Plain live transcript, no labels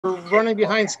We're running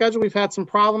behind schedule. We've had some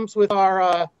problems with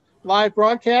our live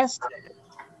broadcast.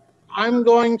 I'm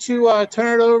going to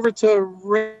turn it over to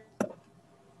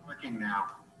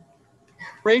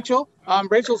Rachel.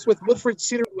 Rachel's with Woodford,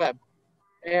 Cedar Run.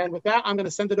 And with that, I'm going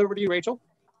to send it over to you, Rachel.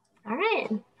 All right.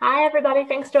 Hi, everybody.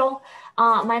 Thanks, Joel.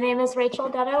 My name is Rachel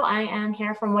Ndeto. I am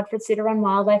here from Woodford, Cedar Run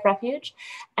Wildlife Refuge,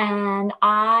 and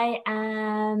I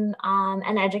am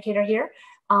an educator here.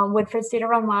 Woodford, Cedar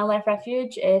Run Wildlife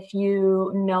Refuge, if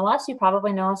you know us, you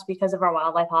probably know us because of our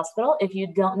wildlife hospital. If you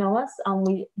don't know us,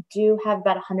 we do have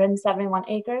about 171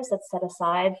 acres that's set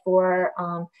aside for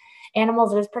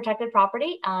animals. It is protected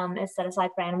property. It's set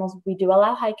aside for animals. We do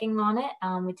allow hiking on it.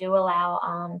 We do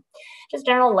allow just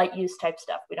general light use type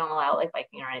stuff. We don't allow like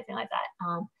biking or anything like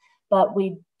that. But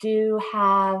we do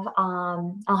have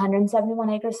 171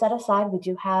 acres set aside. We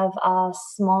do have a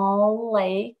small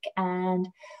lake, and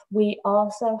we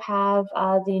also have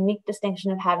the unique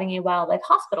distinction of having a wildlife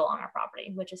hospital on our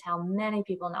property, which is how many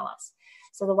people know us.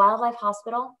 So the wildlife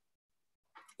hospital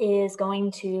is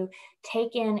going to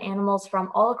take in animals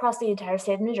from all across the entire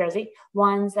state of New Jersey,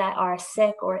 ones that are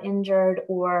sick or injured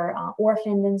or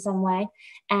orphaned in some way,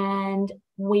 and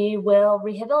we will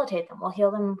rehabilitate them. We'll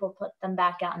heal them and we'll put them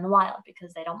back out in the wild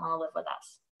because they don't want to live with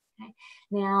us. Okay.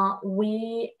 Now,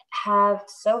 we have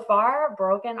so far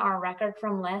broken our record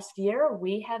from last year.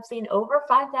 We have seen over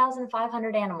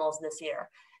 5,500 animals this year,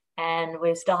 and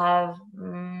we still have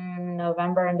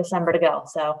November and December to go.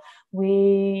 So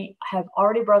we have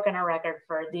already broken our record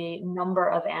for the number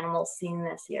of animals seen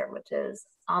this year, which is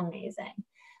amazing.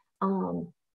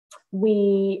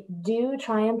 We do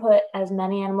try and put as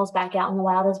many animals back out in the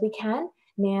wild as we can.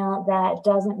 Now, that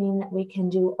doesn't mean that we can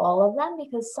do all of them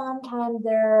because sometimes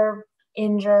they're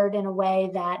injured in a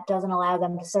way that doesn't allow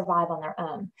them to survive on their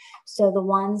own. So the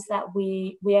ones that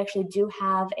we actually do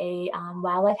have a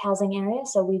wildlife housing area.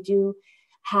 So we do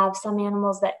have some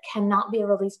animals that cannot be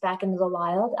released back into the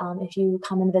wild. If you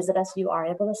come and visit us, you are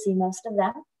able to see most of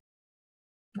them.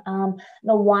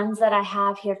 The ones that I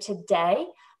have here today,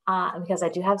 because I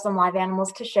do have some live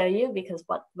animals to show you, because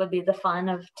what would be the fun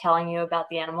of telling you about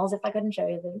the animals if I couldn't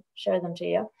show them to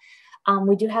you.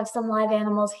 We do have some live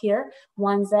animals here,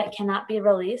 ones that cannot be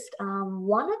released.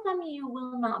 One of them you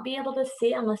will not be able to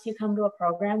see unless you come to a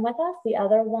program with us. The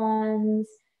other ones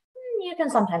you can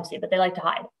sometimes see, but they like to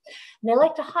hide. They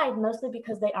like to hide mostly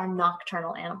because they are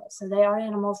nocturnal animals. So they are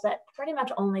animals that pretty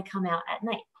much only come out at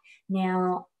night.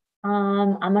 Now,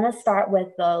 I'm going to start with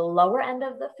the lower end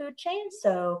of the food chain.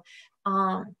 So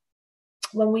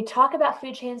when we talk about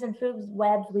food chains and food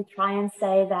webs, we try and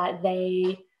say that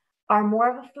they are more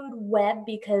of a food web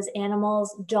because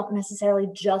animals don't necessarily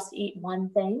just eat one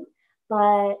thing,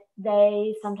 but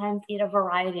they sometimes eat a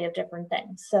variety of different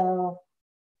things. So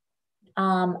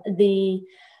the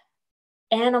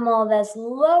animal that's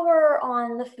lower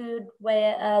on the food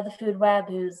web,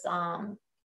 who's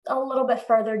a little bit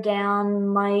further down,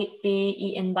 might be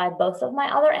eaten by both of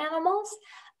my other animals,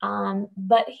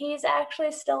 but he's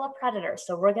actually still a predator.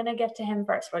 So we're going to get to him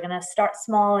first. We're going to start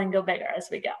small and go bigger as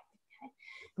we go. Okay.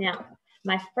 Now,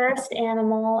 my first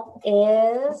animal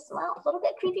is, well, a little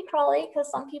bit creepy crawly because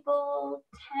some people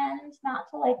tend not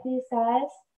to like these guys,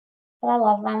 but I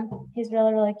love them. He's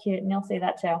really, really cute, and you'll see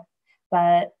that too.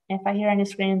 But if I hear any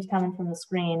screams coming from the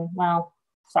screen, well,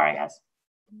 sorry, guys.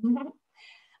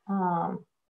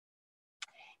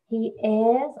 He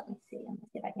is, let me see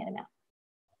if I can get him out.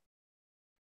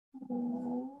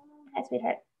 Hi,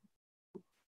 sweetheart.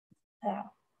 Oh,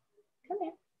 come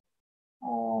here.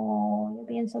 Oh, you're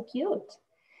being so cute.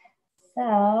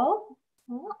 So,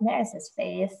 oh, there's his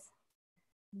face.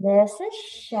 This is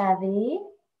Chevy.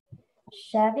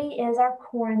 Chevy is our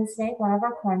corn snake, one of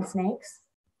our corn snakes.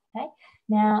 Okay.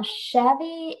 Now,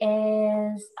 Chevy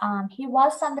is, he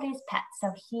was somebody's pet,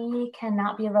 so he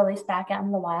cannot be released back out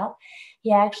in the wild.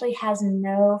 He actually has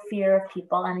no fear of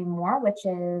people anymore, which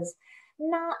is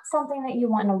not something that you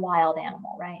want in a wild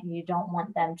animal, right? You don't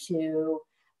want them to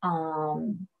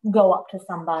go up to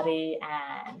somebody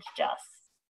and just,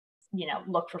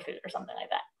 look for food or something like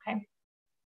that, okay?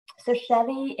 So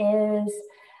Chevy is,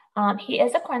 he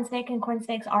is a corn snake, and corn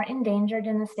snakes are endangered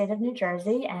in the state of New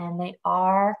Jersey, and they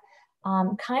are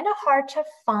kind of hard to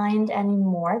find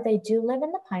anymore. They do live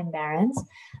in the Pine Barrens,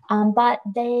 but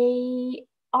they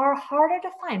are harder to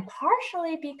find,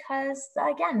 partially because,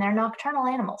 again, they're nocturnal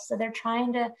animals. So they're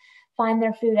trying to find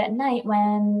their food at night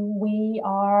when we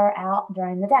are out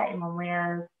during the day, when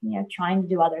we're trying to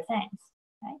do other things.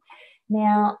 Okay?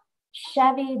 Now,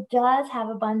 Chevy does have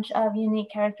a bunch of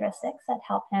unique characteristics that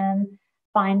help him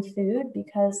find food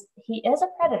because he is a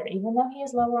predator. Even though he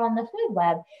is lower on the food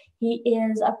web, he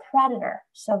is a predator.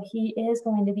 So he is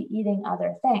going to be eating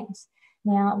other things.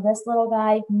 Now, this little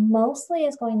guy mostly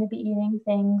is going to be eating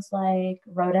things like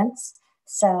rodents.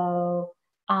 So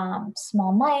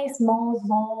small mice, moles,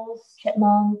 voles,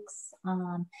 chipmunks,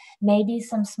 maybe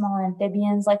some small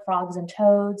amphibians like frogs and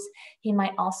toads. He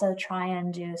might also try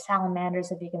and do salamanders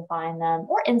if he can find them,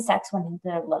 or insects when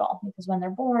they're little, because when they're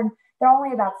born, they're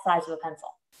only about the size of a pencil.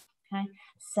 Okay,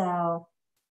 so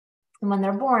when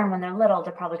they're born, when they're little,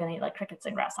 they're probably going to eat like crickets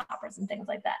and grasshoppers and things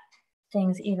like that.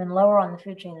 Things even lower on the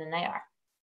food chain than they are.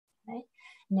 Okay,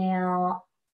 now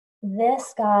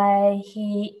this guy,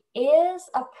 he is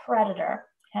a predator.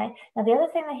 Okay, now the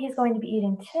other thing that he's going to be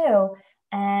eating too,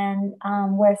 and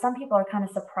where some people are kind of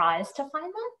surprised to find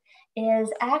them,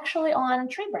 is actually on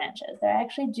tree branches. They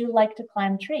actually do like to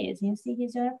climb trees. You see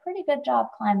he's doing a pretty good job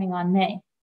climbing on me.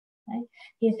 Okay?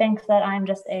 He thinks that I'm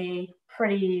just a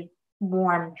pretty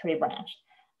warm tree branch.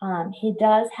 He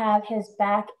does have his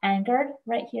back anchored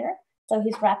right here, so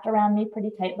he's wrapped around me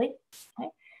pretty tightly. Okay?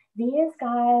 These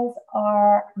guys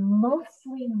are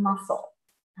mostly muscle.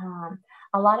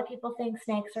 A lot of people think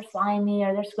snakes are slimy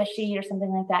or they're squishy or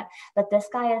something like that, but this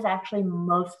guy is actually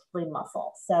mostly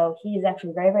muscle. So he's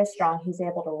actually very, very strong. He's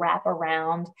able to wrap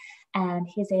around and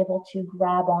he's able to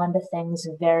grab onto things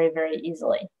very, very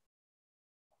easily.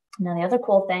 Now, the other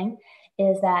cool thing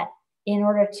is that in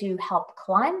order to help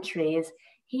climb trees,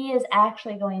 he is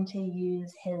actually going to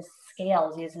use his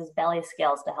scales, use his belly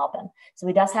scales to help him. So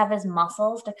he does have his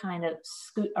muscles to kind of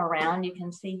scoot around. You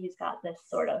can see he's got this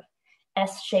sort of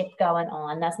S shape going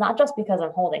on. That's not just because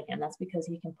I'm holding him, that's because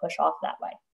he can push off that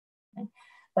way. Okay?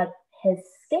 But his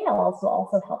scales will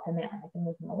also help him out. I can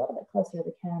move him a little bit closer to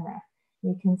the camera.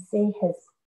 You can see his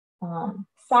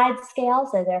side scales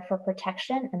are there for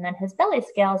protection, and then his belly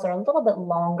scales are a little bit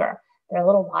longer. They're a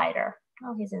little wider.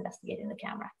 Oh, he's investigating the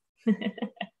camera.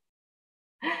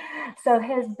 So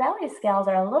his belly scales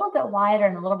are a little bit wider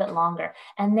and a little bit longer,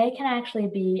 and they can actually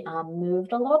be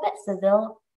moved a little bit.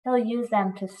 So he'll use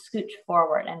them to scooch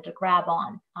forward and to grab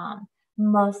on,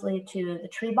 mostly to the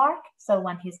tree bark. So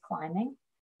when he's climbing,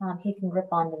 he can grip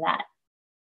onto that.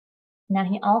 Now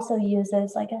he also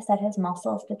uses, like I said, his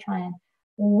muscles to try and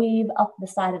weave up the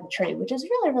side of the tree, which is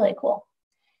really, really cool.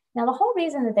 Now the whole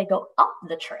reason that they go up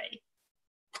the tree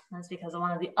is because of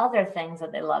one of the other things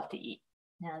that they love to eat.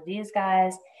 Now these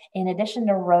guys, in addition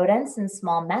to rodents and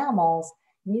small mammals,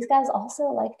 these guys also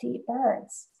like to eat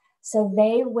birds. So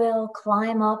they will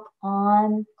climb up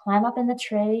in the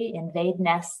tree, invade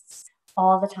nests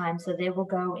all the time. So they will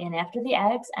go in after the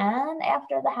eggs and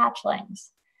after the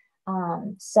hatchlings.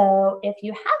 So if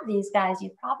you have these guys, you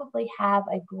probably have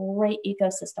a great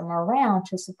ecosystem around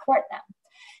to support them.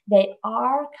 They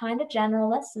are kind of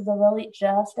generalists, so they'll eat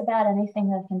just about anything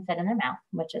that can fit in their mouth,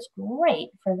 which is great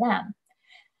for them.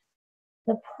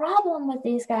 The problem with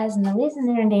these guys, and the reason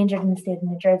they're endangered in the state of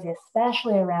New Jersey,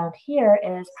 especially around here,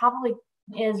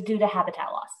 is due to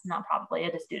habitat loss. Not probably,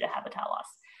 it is due to habitat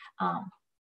loss.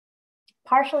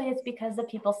 Partially it's because the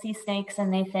people see snakes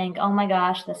and they think, oh my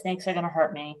gosh, the snakes are going to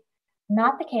hurt me.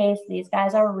 Not the case. These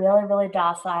guys are really, really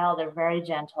docile. They're very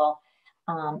gentle.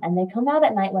 And they come out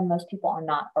at night when most people are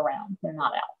not around. They're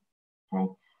not out.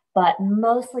 Okay? But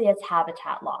mostly it's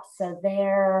habitat loss. So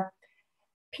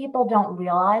people don't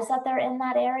realize that they're in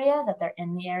that area, that they're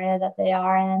in the area that they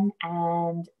are in,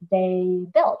 and they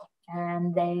build,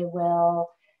 and they will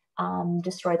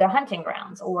destroy their hunting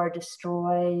grounds or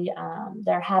destroy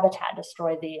their habitat,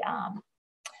 destroy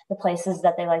the places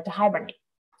that they like to hibernate,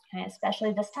 okay?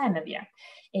 Especially this time of year.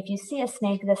 If you see a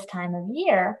snake this time of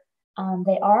year,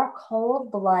 they are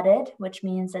cold-blooded, which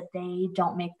means that they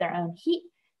don't make their own heat.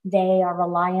 They are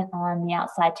reliant on the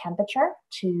outside temperature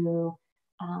to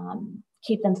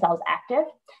keep themselves active.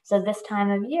 So this time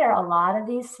of year, a lot of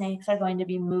these snakes are going to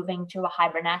be moving to a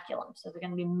hibernaculum. So they're going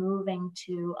to be moving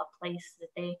to a place that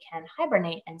they can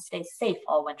hibernate and stay safe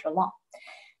all winter long.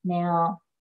 Now,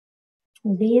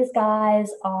 these guys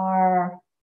are,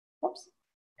 whoops,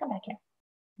 come back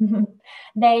here.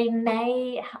 They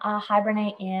may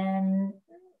hibernate in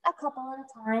a couple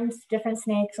of times. Different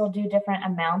snakes will do different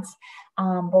amounts.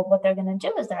 But what they're going to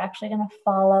do is they're actually going to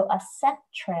follow a scent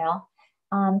trail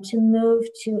to move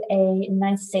to a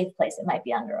nice safe place. It might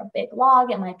be under a big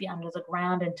log, it might be under the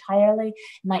ground entirely,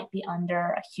 it might be under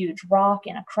a huge rock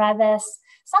in a crevice,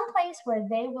 someplace where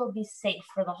they will be safe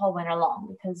for the whole winter long,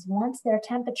 because once their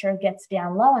temperature gets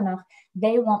down low enough,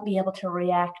 they won't be able to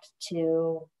react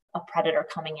to a predator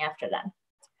coming after them.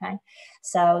 Okay,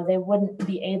 so they wouldn't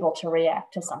be able to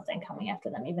react to something coming after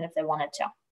them, even if they wanted to.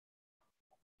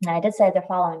 Now, I did say they're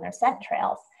following their scent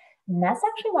trails. And that's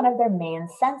actually one of their main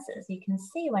senses. You can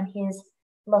see when he's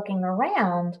looking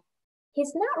around,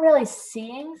 he's not really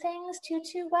seeing things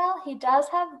too well. He does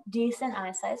have decent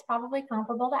eyesight, probably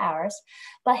comparable to ours,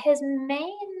 but his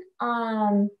main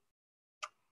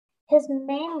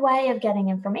way of getting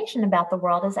information about the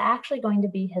world is actually going to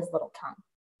be his little tongue.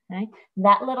 Okay?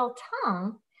 That little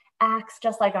tongue acts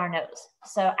just like our nose.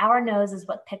 So our nose is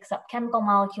what picks up chemical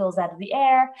molecules out of the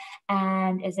air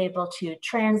and is able to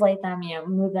translate them,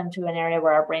 move them to an area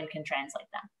where our brain can translate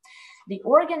them. The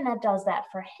organ that does that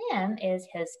for him is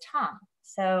his tongue.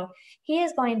 So he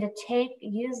is going to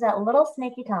use that little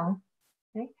snaky tongue,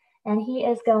 okay? And he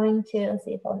is going to, let's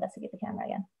see if I'll investigate the camera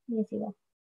again. Yes, he will.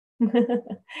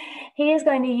 He is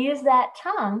going to use that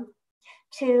tongue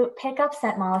to pick up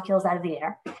scent molecules out of the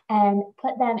air and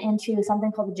put them into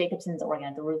something called the Jacobson's organ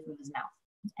at the roof of his mouth.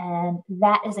 And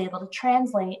that is able to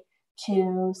translate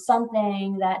to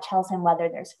something that tells him whether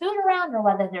there's food around or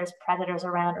whether there's predators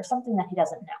around or something that he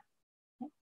doesn't know.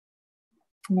 Okay?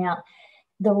 Now,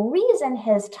 the reason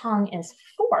his tongue is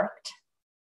forked,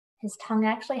 his tongue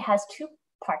actually has two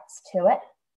parts to it.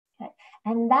 Okay?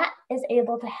 And that is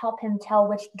able to help him tell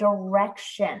which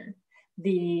direction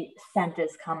the scent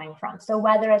is coming from. So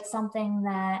whether it's something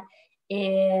that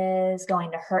is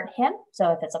going to hurt him,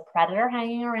 so if it's a predator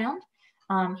hanging around,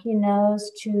 he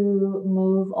knows to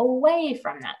move away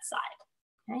from that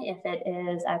side. Okay? If it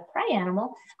is a prey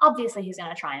animal, obviously he's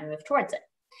going to try and move towards it.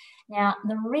 Now,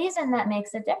 the reason that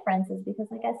makes a difference is because,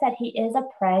 like I said, he is a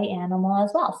prey animal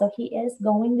as well. So he is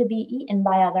going to be eaten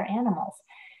by other animals.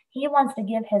 He wants to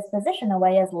give his position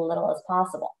away as little as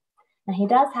possible. Now, he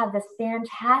does have this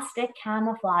fantastic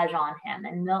camouflage on him,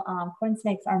 and corn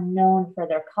snakes are known for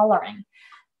their coloring,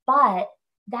 but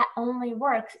that only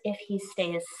works if he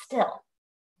stays still,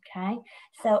 okay?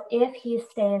 So if he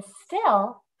stays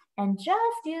still and just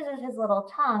uses his little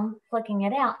tongue, flicking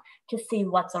it out to see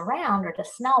what's around or to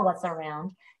smell what's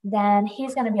around, then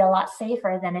he's going to be a lot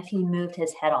safer than if he moved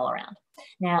his head all around.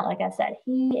 Now, like I said,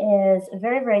 he is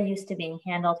very, very used to being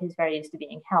handled. He's very used to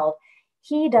being held.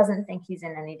 He doesn't think he's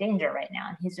in any danger right now,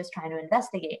 and he's just trying to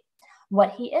investigate. What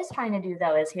he is trying to do,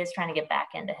 though, is he is trying to get back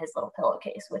into his little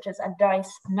pillowcase, which is a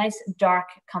nice, dark,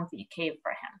 comfy cave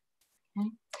for him. Okay?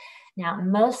 Now,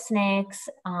 most snakes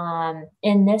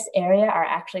in this area are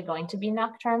actually going to be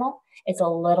nocturnal. It's a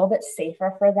little bit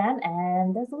safer for them,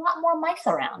 and there's a lot more mice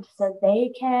around, so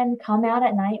they can come out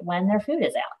at night when their food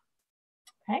is out.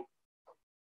 Okay?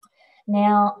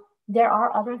 Now, there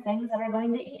are other things that are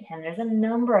going to eat him. There's a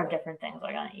number of different things that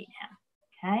are going to eat him.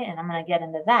 Okay, and I'm going to get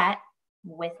into that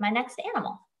with my next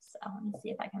animal. So let me see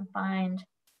if I can find.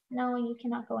 No, you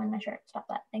cannot go in my shirt. Stop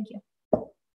that. Thank you.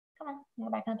 Come on, go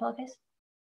back in the pillowcase.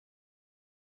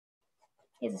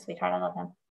 He's a sweetheart. I love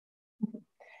him.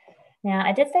 Now,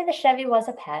 I did say the Chevy was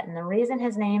a pet, and the reason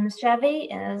his name is Chevy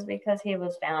is because he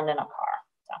was found in a car.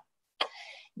 So,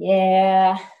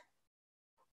 yeah.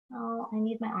 Oh, I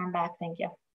need my arm back. Thank you.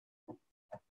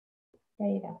 There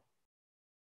you go.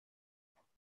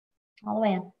 All the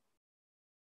way in.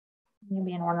 You're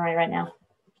being ornery right now.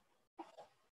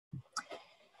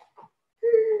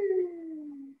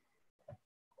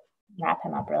 Wrap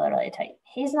him up really, really tight.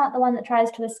 He's not the one that tries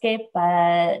to escape,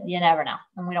 but you never know.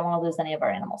 And we don't want to lose any of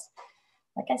our animals.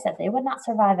 Like I said, they would not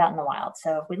survive out in the wild.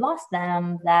 So if we lost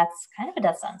them, that's kind of a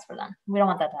death sentence for them. We don't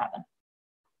want that to happen.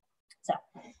 So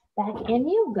back in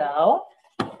you go.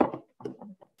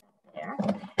 There.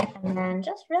 And then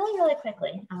just really, really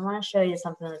quickly, I want to show you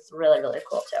something that's really, really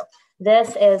cool too.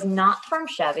 This is not from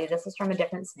Chevy. This is from a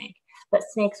different snake. But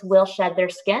snakes will shed their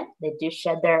skin. They do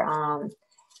shed their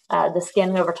the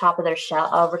skin over top of their shell,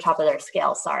 over top of their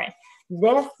scales. Sorry.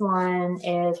 This one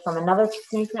is from another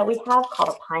snake that we have called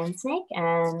a pine snake,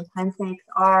 and pine snakes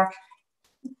are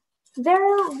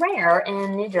very rare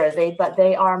in New Jersey, but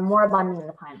they are more abundant in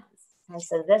the pinelands. And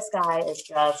so this guy is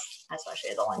just, I just want to show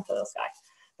you the length of this guy.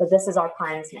 But this is our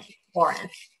pine snake,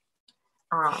 orange.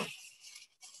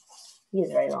 He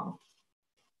is very long.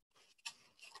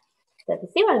 So if you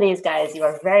see one of these guys, you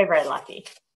are very, very lucky.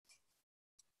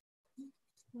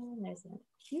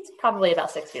 He's probably about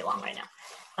 6 feet long right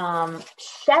now.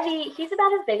 Chevy, he's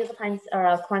about as big as a pine or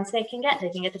a corn snake can get. They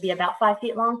can get to be about 5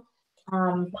 feet long.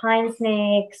 Pine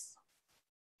snakes,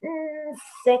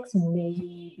 6,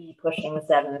 maybe pushing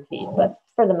 7 feet, but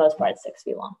for the most part, 6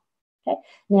 feet long. Okay.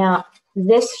 Now,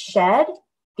 this shed,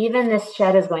 even this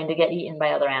shed is going to get eaten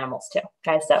by other animals too.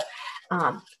 Okay, so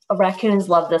raccoons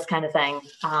love this kind of thing.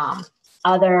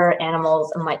 Other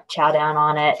animals might chow down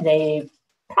on it. They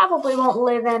probably won't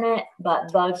live in it,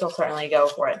 but bugs will certainly go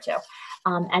for it too.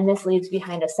 And this leaves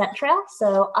behind a scent trail,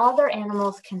 so other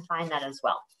animals can find that as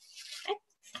well. Okay.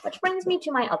 Which brings me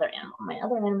to my other animal. My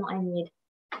other animal I need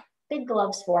big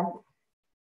gloves for.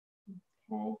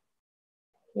 Okay.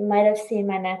 You might have seen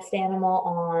my next animal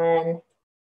on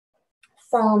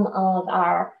some of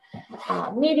our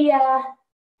media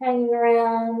hanging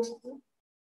around.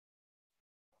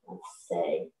 Let's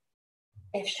see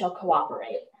if she'll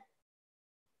cooperate.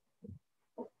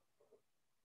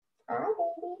 Hi,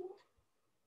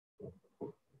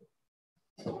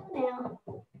 baby. Now.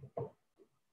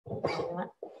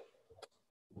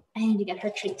 I need to get her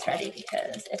treats ready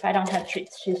because if I don't have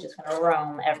treats, she's just going to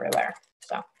roam everywhere.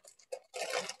 So I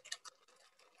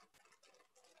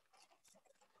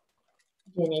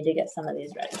do need to get some of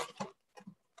these ready.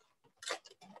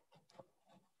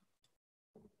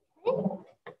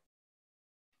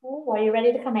 Oh, are you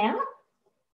ready to come out?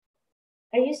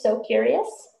 Are you so curious?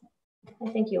 I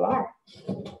think you are.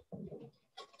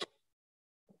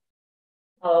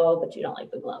 Oh, but you don't like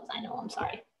the gloves. I know, I'm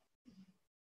sorry.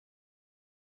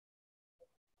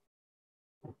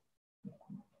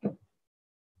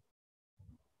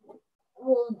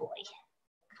 Oh boy,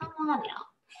 come on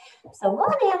out. So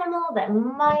one animal that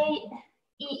might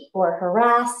eat or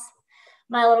harass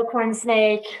my little corn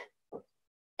snake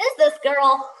is this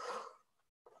girl.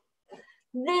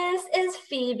 This is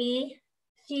Phoebe.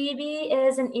 Phoebe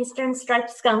is an eastern striped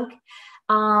skunk.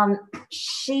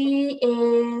 She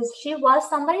was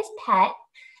somebody's pet,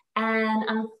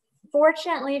 and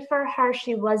unfortunately for her,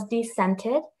 she was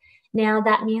descented. Now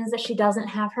that means that she doesn't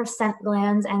have her scent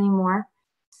glands anymore.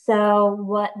 So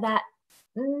what that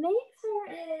makes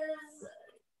her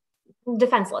is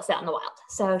defenseless out in the wild.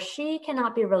 So she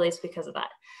cannot be released because of that.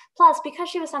 Plus, because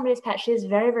she was somebody's pet, she is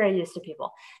very, very used to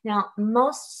people. Now,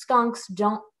 most skunks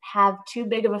don't have too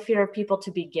big of a fear of people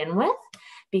to begin with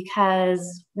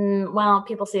because, well,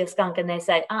 people see a skunk and they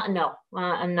say, no,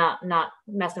 I'm not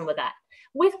messing with that.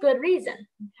 With good reason,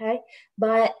 okay?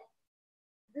 But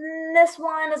this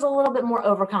one is a little bit more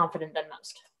overconfident than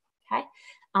most, okay?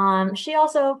 She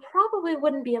also probably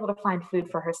wouldn't be able to find food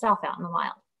for herself out in the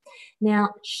wild. Now,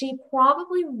 she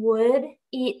probably would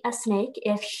eat a snake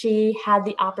if she had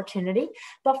the opportunity,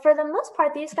 but for the most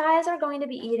part, these guys are going to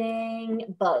be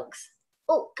eating bugs.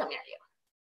 Oh, come here, you.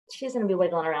 She's going to be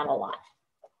wiggling around a lot.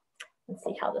 Let's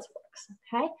see how this works,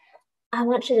 okay? I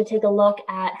want you to take a look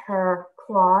at her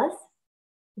claws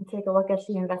and take a look as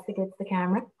she investigates the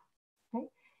camera, okay?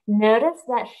 Notice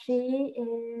that she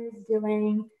is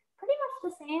doing pretty much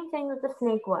the same thing that the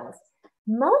snake was.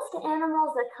 Most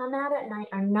animals that come out at night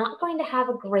are not going to have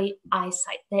a great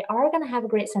eyesight. They are going to have a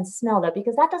great sense of smell though,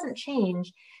 because that doesn't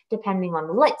change depending on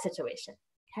the light situation,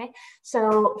 okay?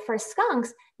 So for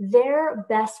skunks, their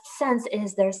best sense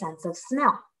is their sense of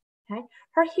smell, okay?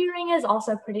 Her hearing is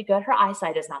also pretty good. Her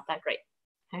eyesight is not that great,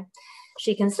 okay?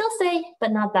 She can still see,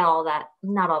 but not all that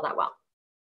well.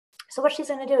 So what she's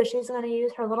going to do is she's going to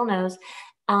use her little nose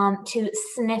to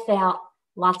sniff out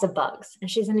lots of bugs. And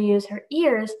she's going to use her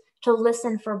ears to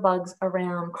listen for bugs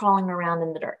crawling around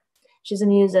in the dirt. She's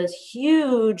going to use those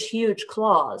huge, huge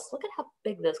claws. Look at how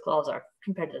big those claws are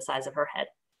compared to the size of her head.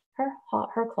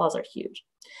 Her claws are huge.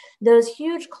 Those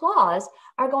huge claws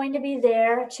are going to be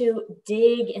there to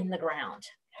dig in the ground,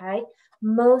 okay?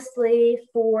 Mostly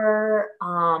for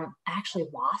actually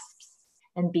wasps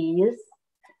and bees,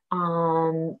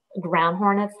 ground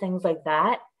hornets, things like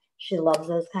that. She loves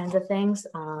those kinds of things.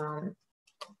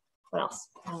 What else?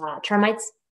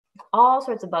 Termites, all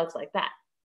sorts of bugs like that,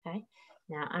 okay?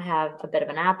 Now I have a bit of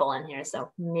an apple in here,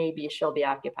 so maybe she'll be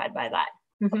occupied by that.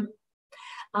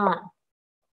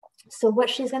 So what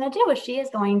she's gonna do is she is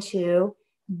going to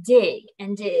dig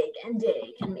and dig and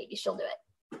dig, and maybe she'll do it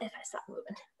if I stop moving.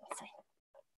 Let's see.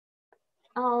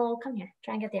 Oh, come here,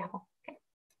 try and get the apple, okay?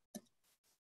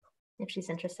 If she's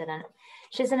interested in it.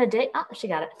 She's gonna dig, oh, she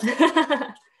got it.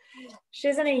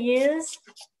 She's gonna use,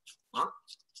 I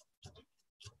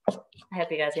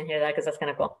hope you guys can hear that because that's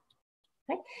kind of cool.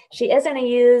 Okay. She is going to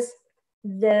use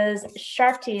those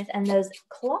sharp teeth and those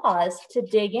claws to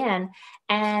dig in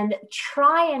and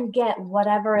try and get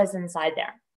whatever is inside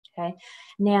there. Okay.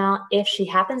 Now, if she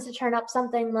happens to turn up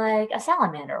something like a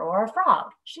salamander or a frog,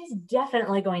 she's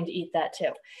definitely going to eat that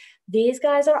too. These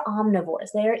guys are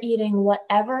omnivores. They are eating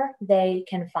whatever they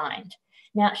can find.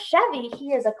 Now, Chevy,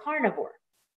 he is a carnivore.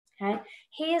 Okay.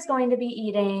 He is going to be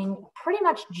eating pretty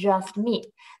much just meat,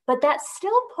 but that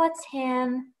still puts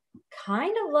him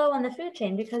kind of low on the food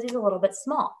chain because he's a little bit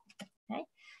small. Okay.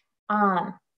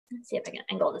 Let's see if I can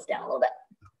angle this down a little bit.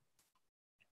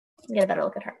 Get a better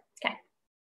look at her. Okay.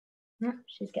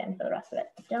 She's getting for the rest of it.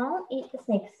 Don't eat the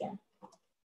snake skin.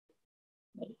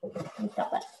 Let me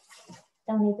stop that.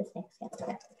 Don't eat the snake skin.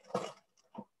 Okay.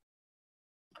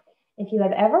 If you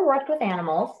have ever worked with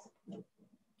animals,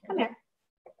 come here.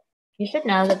 You should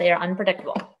know that they are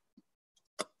unpredictable.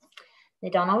 They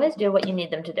don't always do what you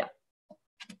need them to do.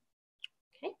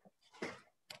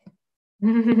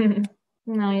 Okay.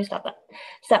 No, you stop that.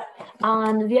 So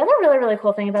the other really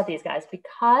cool thing about these guys,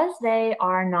 because they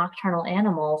are nocturnal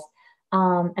animals,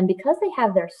 and because they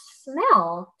have their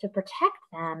smell to protect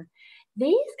them,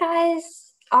 these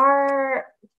guys are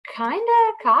kind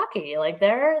of cocky. Like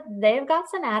they've got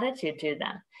some attitude to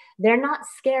them. They're not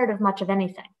scared of much of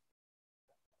anything.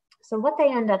 So what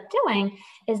they end up doing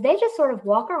is they just sort of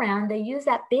walk around. They use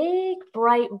that big,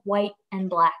 bright white and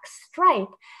black stripe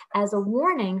as a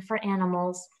warning for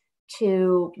animals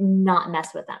to not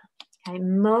mess with them. Okay,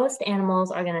 most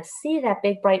animals are going to see that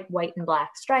big, bright white and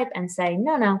black stripe and say,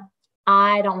 no,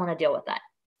 I don't want to deal with that.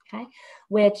 Okay,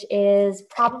 which is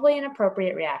probably an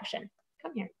appropriate reaction.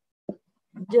 Come here.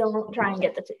 Don't try and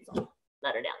get the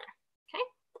letter down there. Okay,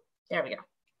 there we go.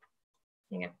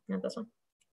 Here you go. Not this one.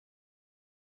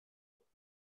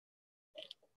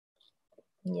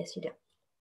 Yes, you do.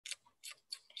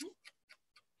 Okay.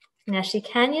 Now she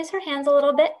can use her hands a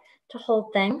little bit to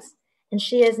hold things, and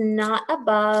she is not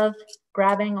above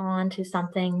grabbing onto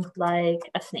something like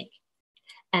a snake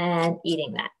and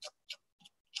eating that.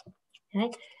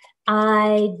 Okay.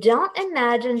 I don't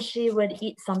imagine she would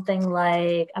eat something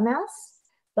like a mouse,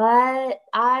 but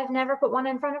I've never put one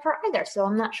in front of her either, so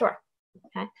I'm not sure.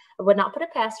 Okay. I would not put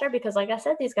it past her because, like I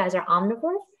said, these guys are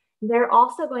omnivores. They're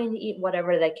also going to eat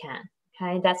whatever they can.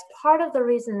 Okay, that's part of the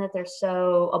reason that they're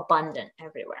so abundant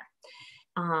everywhere.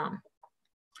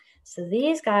 So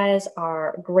these guys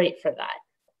are great for that.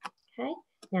 Okay,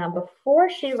 now before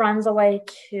she runs away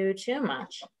too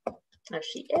much, oh,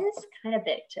 she is kind of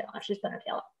big too. Oh, she's putting her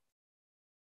tail up.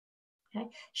 Okay,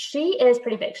 she is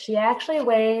pretty big. She actually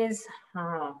weighs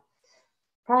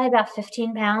probably about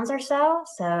 15 pounds or so.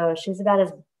 So she's about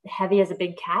as heavy as a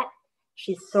big cat.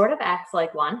 She sort of acts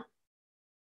like one.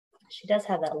 She does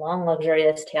have that long,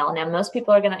 luxurious tail. Now, most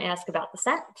people are going to ask about the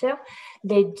scent too.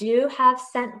 They do have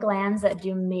scent glands that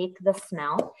do make the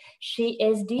smell. She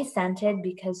is descented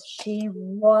because she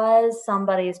was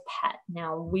somebody's pet.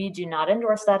 Now, we do not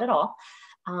endorse that at all.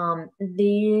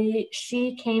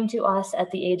 She came to us at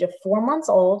the age of 4 months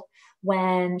old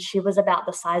when she was about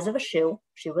the size of a shoe.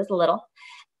 She was little.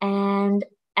 And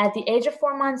at the age of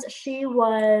 4 months, she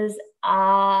was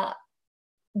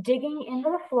digging into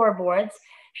the floorboards.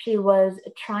 She was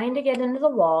trying to get into the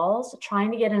walls,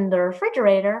 trying to get into the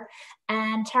refrigerator,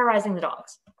 and terrorizing the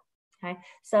dogs. Okay,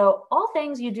 so all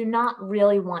things you do not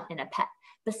really want in a pet.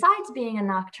 Besides being a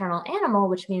nocturnal animal,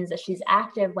 which means that she's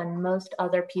active when most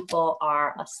other people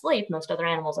are asleep, most other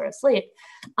animals are asleep,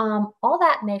 all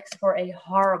that makes for a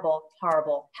horrible,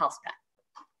 horrible house pet.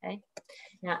 Okay,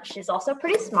 now she's also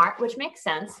pretty smart, which makes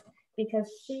sense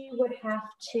because she would have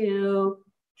to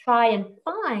try and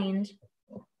find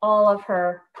all of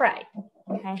her prey.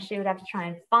 Okay, she would have to try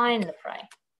and find the prey.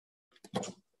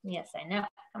 Yes, I know.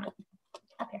 Come on,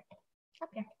 up here, up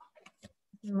here.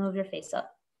 Move your face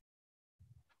up.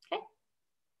 Okay.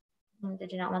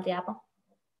 Did you not want the apple?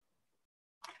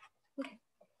 Okay.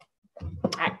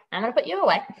 All right, I'm gonna put you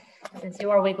away since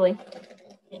you are wiggly.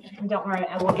 And don't worry,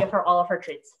 I will give her all of her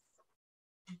treats.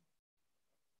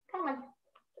 Come on.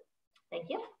 Thank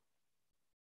you.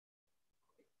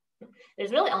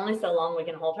 There's really only so long we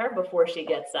can hold her before she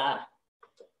gets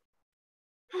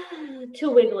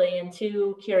too wiggly and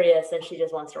too curious and she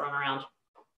just wants to run around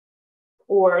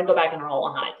or go back in her hole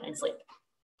and hide and sleep,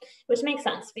 which makes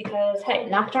sense because, hey,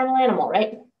 nocturnal animal,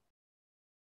 right?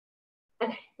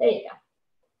 Okay, there you go.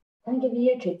 I'm gonna give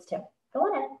you your treats too. Go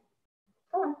on in.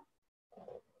 Go on.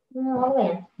 All the way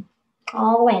in.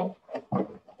 All the way in.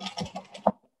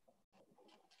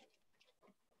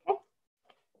 Okay.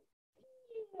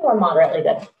 Or moderately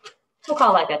good. We'll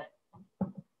call that good.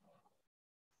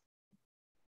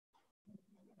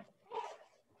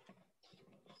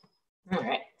 All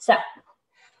right, so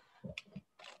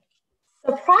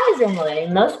surprisingly,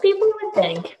 most people would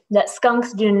think that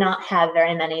skunks do not have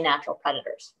very many natural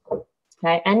predators.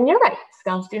 Okay, and you're right,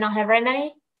 skunks do not have very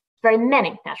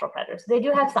many natural predators. They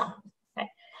do have some. Okay,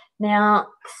 now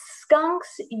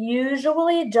skunks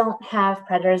usually don't have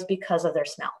predators because of their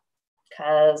smell,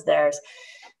 because there's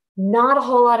not a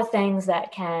whole lot of things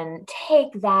that can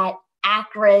take that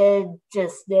acrid,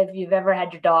 just if you've ever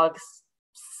had your dog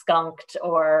skunked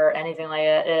or anything like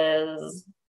it, is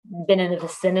been in the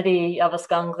vicinity of a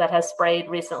skunk that has sprayed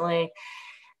recently,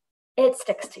 it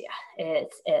sticks to you.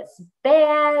 It's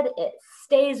bad, it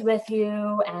stays with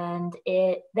you, and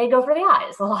they go for the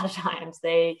eyes a lot of times.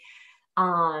 They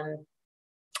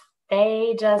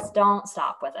just don't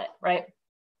stop with it, right?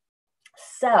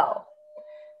 So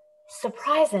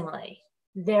surprisingly,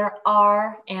 there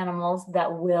are animals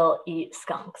that will eat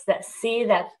skunks, that see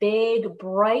that big,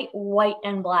 bright white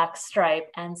and black stripe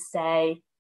and say,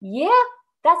 yeah,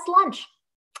 that's lunch.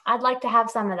 I'd like to have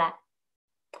some of that.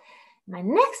 My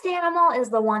next animal is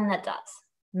the one that does.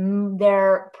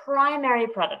 They're primary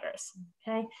predators,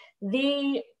 okay?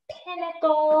 The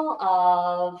pinnacle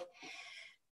of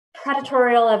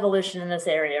predatorial evolution in this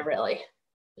area, really.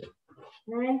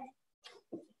 All right.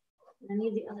 I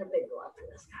need the other big glove for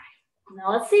this guy.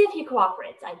 Now let's see if he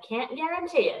cooperates. I can't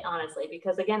guarantee it, honestly,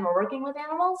 because again, we're working with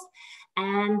animals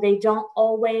and they don't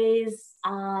always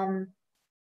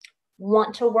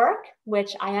want to work,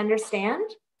 which I understand,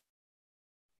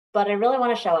 but I really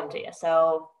want to show him to you.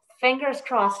 So fingers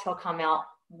crossed he'll come out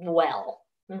well.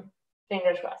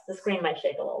 Fingers crossed. The screen might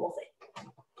shake a little, we'll see.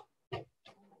 Oh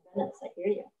my goodness, I hear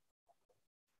you.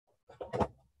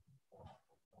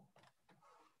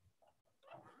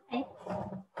 Hi.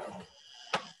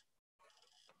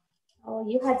 Oh,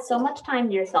 you had so much time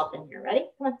to yourself in here. Ready?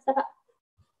 Come on, step up.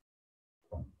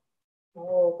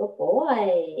 Oh, good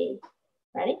boy.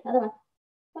 Ready? Other one.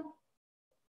 Come on.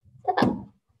 Step up.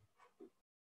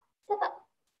 Step up.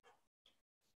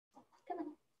 Come on.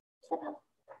 Step up.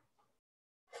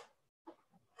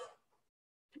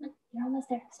 Come on. You're almost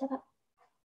there. Step up.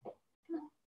 Come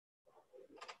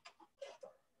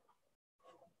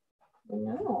on.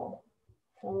 No.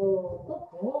 Oh, good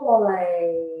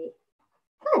boy.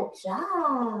 Good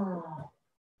job.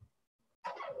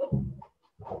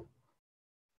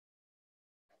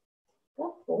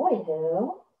 Good boy,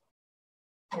 Who.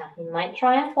 Now, he might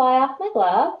try and fly off my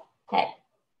glove. Hey,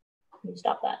 you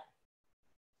stop that.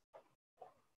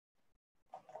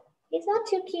 He's not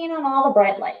too keen on all the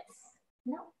bright lights.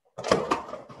 No.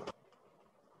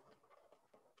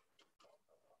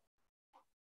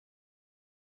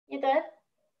 You good?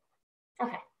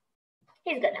 Okay.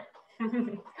 He's good now.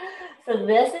 So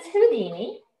this is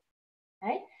Houdini.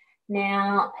 Right?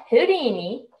 Now,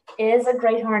 Houdini is a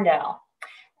great horned owl.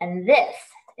 And this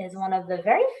is one of the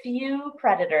very few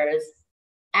predators,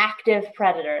 active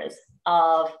predators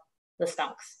of the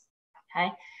skunks.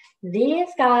 Okay? These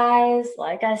guys,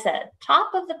 like I said,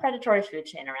 top of the predatory food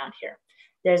chain around here.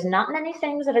 There's not many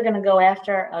things that are going to go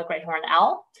after a great horned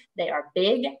owl. They are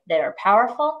big, they are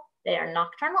powerful, they are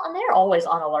nocturnal, and they're always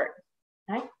on alert.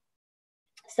 Okay?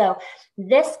 So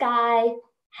this guy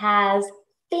has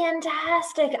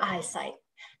fantastic eyesight.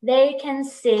 They can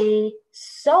see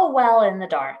so well in the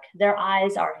dark. Their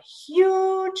eyes are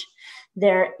huge.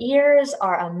 Their ears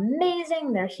are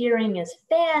amazing. Their hearing is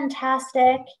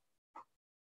fantastic.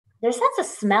 Their sense of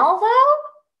smell,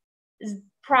 though, is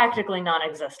practically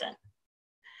non-existent.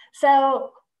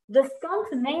 So the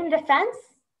skunk's main defense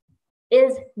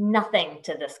is nothing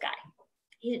to this guy.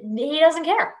 He doesn't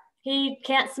care. He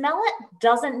can't smell it,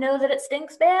 doesn't know that it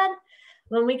stinks bad.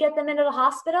 When we get them into the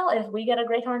hospital, if we get a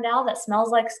great horned owl that smells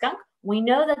like skunk, we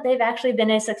know that they've actually been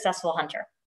a successful hunter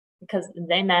because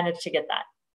they managed to get that.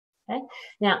 Okay.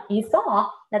 Now, you saw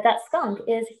that that skunk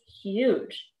is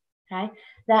huge. Okay.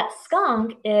 That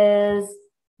skunk is,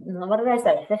 what did I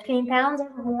say, 15 pounds or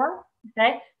more?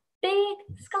 Okay. Big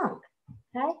skunk.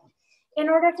 Okay. In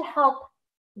order to help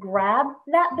grab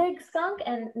that big skunk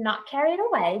and not carry it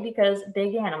away because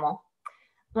big animal,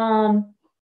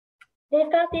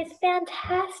 they've got these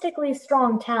fantastically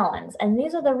strong talons. And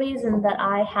these are the reasons that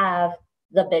I have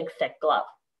the big thick glove.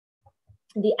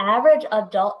 The average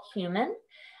adult human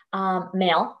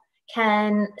male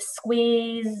can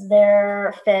squeeze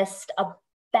their fist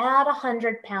about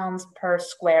 100 pounds per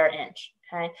square inch.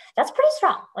 Okay, that's pretty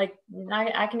strong. Like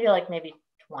I can do like maybe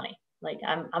 20. Like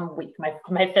I'm weak.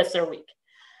 My fists are weak.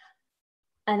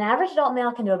 An average adult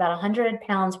male can do about 100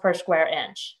 pounds per square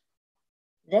inch.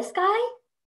 This guy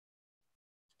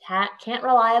can't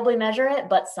reliably measure it,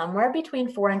 but somewhere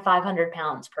between 400 and 500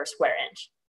 pounds per square inch.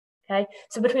 Okay,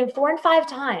 so between 4 and 5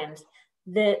 times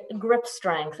the grip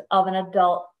strength of an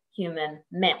adult human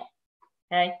male.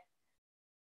 Okay,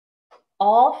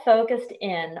 all focused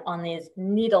in on these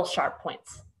needle sharp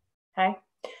points. Okay,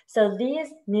 so these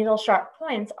needle sharp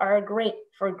points are great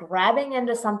for grabbing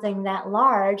into something that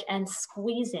large and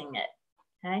squeezing it.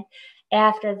 Okay,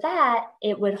 after that,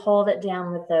 it would hold it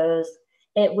down with those.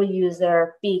 It would use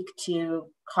their beak to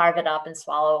carve it up and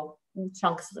swallow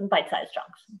chunks, bite-sized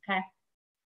chunks. Okay,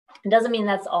 it doesn't mean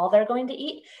that's all they're going to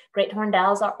eat. Great horned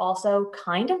owls are also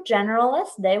kind of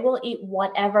generalists. They will eat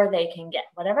whatever they can get,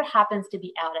 whatever happens to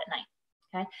be out at night.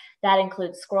 Okay, that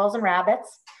includes squirrels and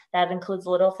rabbits. That includes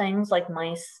little things like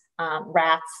mice,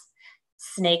 rats,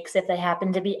 snakes if they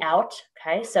happen to be out.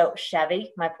 Okay, so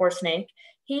Chevy, my poor snake,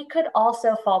 he could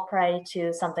also fall prey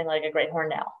to something like a great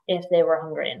horned owl if they were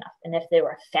hungry enough and if they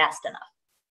were fast enough.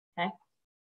 Okay,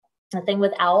 The thing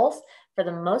with owls, for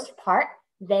the most part,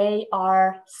 they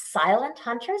are silent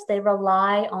hunters. They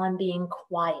rely on being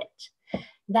quiet.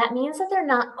 That means that they're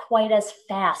not quite as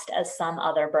fast as some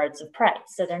other birds of prey.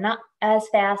 So they're not as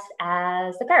fast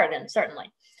as the peregrine,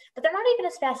 certainly, but they're not even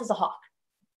as fast as a hawk.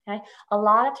 Okay? A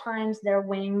lot of times their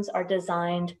wings are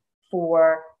designed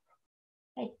for,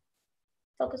 hey,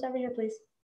 focus over here, please.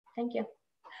 Thank you.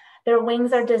 Their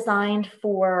wings are designed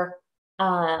for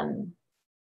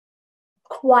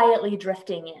quietly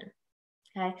drifting in,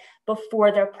 okay,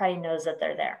 before their prey knows that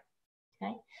they're there.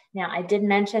 Okay. Now, I did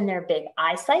mention their big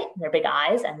eyesight, their big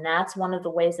eyes, and that's one of the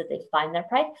ways that they find their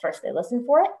prey. First, they listen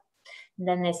for it, and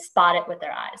then they spot it with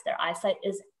their eyes. Their eyesight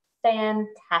is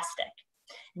fantastic.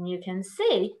 And you can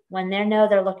see when they know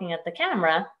they're looking at the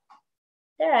camera,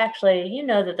 they're actually, you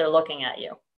know that they're looking at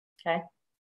you, okay?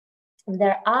 And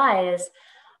their eyes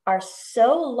are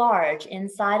so large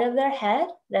inside of their head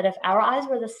that if our eyes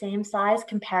were the same size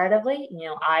comparatively, you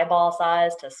know, eyeball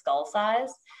size to skull size,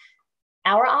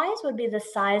 our eyes would be the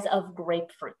size of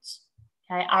grapefruits,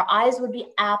 okay? Our eyes would be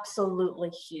absolutely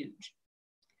huge,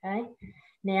 okay?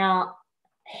 Now,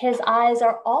 his eyes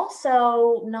are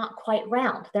also not quite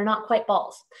round. They're not quite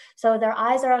balls. So their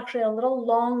eyes are actually a little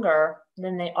longer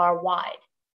than they are wide,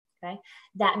 okay?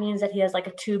 That means that he has like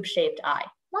a tube-shaped eye.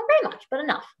 Not very much, but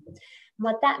enough.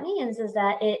 What that means is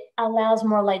that it allows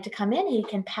more light to come in. He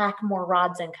can pack more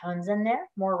rods and cones in there,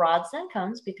 more rods than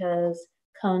cones, because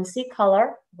cones see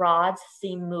color, rods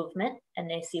see movement, and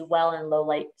they see well in low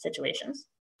light situations.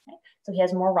 Okay? So he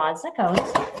has more rods than cones.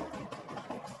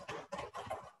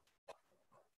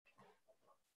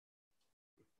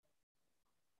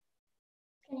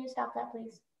 Can you stop that,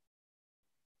 please?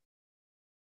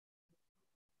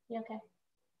 You okay?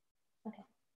 Okay.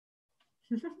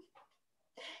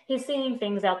 He's seeing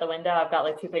things out the window. I've got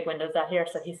like 2 big windows out here,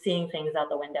 so he's seeing things out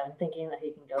the window and thinking that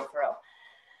he can go through.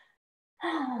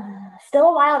 Still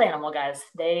a wild animal, guys.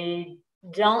 They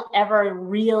don't ever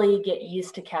really get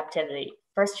used to captivity.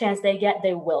 First chance they get,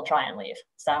 they will try and leave.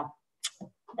 So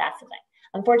that's the thing.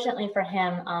 Unfortunately for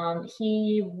him,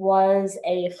 he was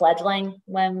a fledgling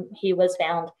when he was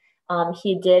found.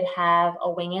 He did have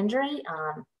a wing injury.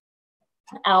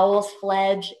 Owls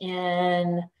fledge in,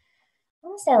 I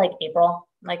want to say like April,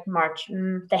 like March.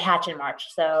 They hatch in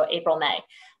March, so April, May.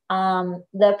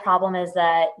 The problem is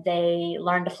that they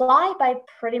learn to fly by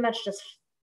pretty much just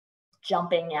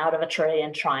jumping out of a tree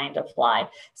and trying to fly.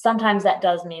 Sometimes that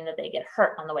does mean that they get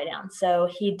hurt on the way down. So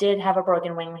he did have a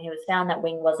broken wing when he was found. That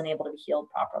wing wasn't able to be healed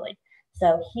properly.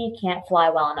 So he can't fly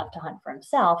well enough to hunt for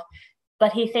himself,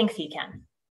 but he thinks he can,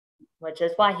 which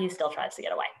is why he still tries to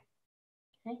get away.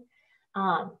 Okay.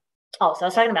 Oh, so I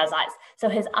was talking about his eyes. So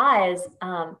his eyes,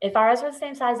 if our eyes were the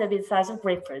same size, they'd be the size of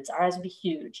grapefruits. Our eyes would be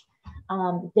huge.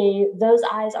 Those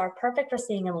eyes are perfect for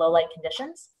seeing in low light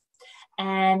conditions.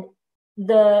 And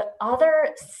the other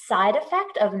side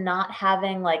effect of not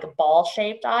having like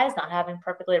ball-shaped eyes, not having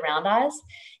perfectly round eyes,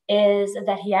 is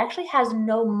that he actually has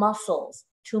no muscles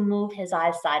to move his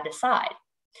eyes side to side,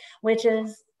 which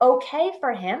is okay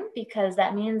for him because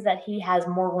that means that he has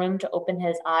more room to open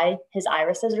his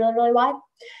irises really, really wide.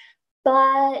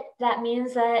 But that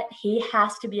means that he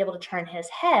has to be able to turn his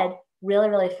head really,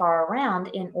 really far around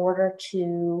in order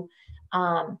to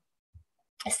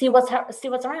see what's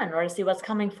around or to see what's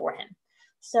coming for him.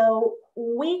 So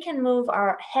we can move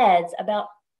our heads about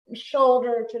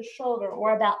shoulder to shoulder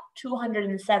or about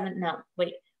 207. No,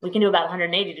 wait, we can do about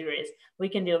 180 degrees. We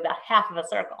can do about half of a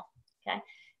circle. Okay.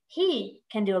 He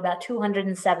can do about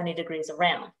 270 degrees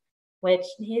around, which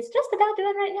he's just about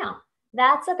doing right now.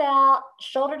 That's about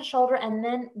shoulder to shoulder and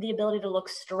then the ability to look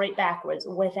straight backwards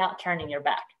without turning your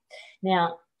back.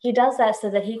 Now, he does that so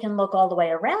that he can look all the way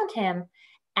around him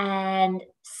and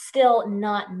still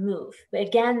not move. But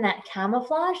again, that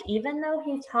camouflage, even though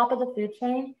he's top of the food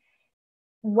chain,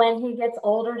 when he gets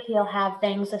older, he'll have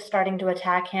things that's starting to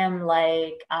attack him,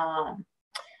 like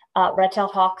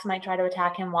red-tailed hawks might try to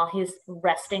attack him while he's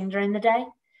resting during the day.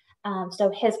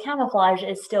 So his camouflage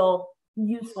is still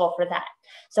useful for that.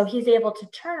 So he's able to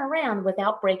turn around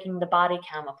without breaking the body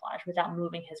camouflage, without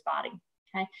moving his body.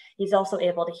 Okay. He's also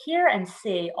able to hear and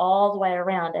see all the way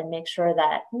around and make sure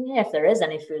that if there is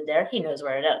any food there, he knows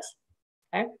where it is.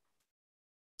 Okay.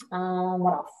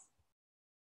 What else?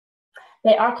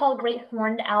 They are called great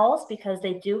horned owls because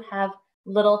they do have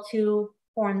little 2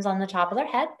 horns on the top of their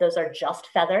head. Those are just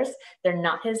feathers. They're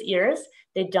not his ears.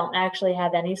 They don't actually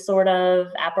have any sort of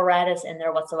apparatus in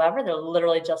there whatsoever. They're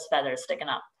literally just feathers sticking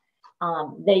up.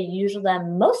 They use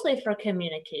them mostly for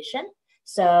communication.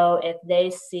 So if they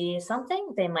see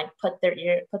something, they might put their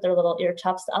little ear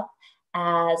tufts up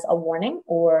as a warning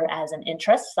or as an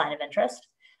sign of interest.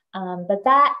 But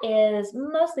that is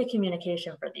mostly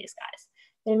communication for these guys.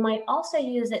 They might also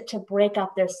use it to break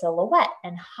up their silhouette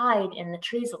and hide in the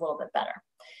trees a little bit better.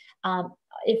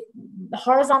 If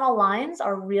horizontal lines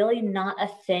are really not a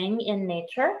thing in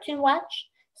nature to watch,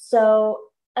 so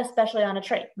especially on a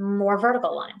tree, more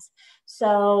vertical lines.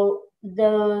 So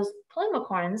those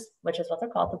plumicorns, which is what they're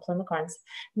called, the plumicorns,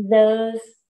 those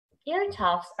ear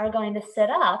tufts are going to sit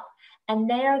up and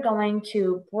they are going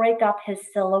to break up his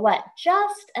silhouette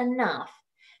just enough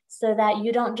so that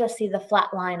you don't just see the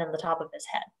flat line on the top of his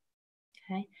head.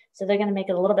 Okay, so they're going to make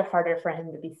it a little bit harder for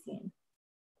him to be seen.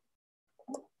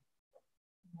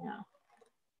 Yeah.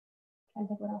 I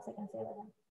think what else I can say about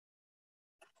them.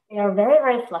 They are very,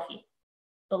 very fluffy.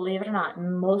 Believe it or not,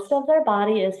 most of their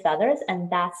body is feathers,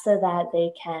 and that's so that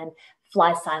they can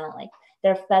fly silently.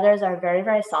 Their feathers are very,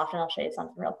 very soft, and I'll show you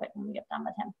something real quick when we get done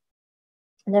with him.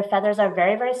 Their feathers are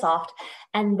very, very soft,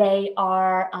 and they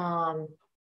are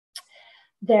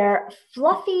they're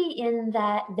fluffy in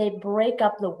that they break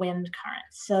up the wind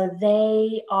currents. So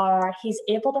he's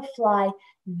able to fly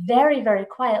very, very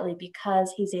quietly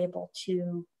because he's able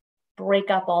to break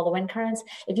up all the wind currents.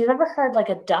 If you've ever heard like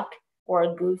a duck or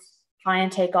a goose try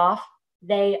and take off,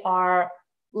 they're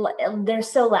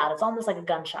so loud. It's almost like a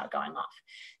gunshot going off.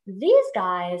 These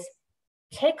guys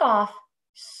take off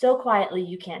so quietly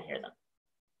you can't hear them.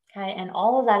 Okay, and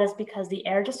all of that is because the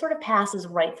air just sort of passes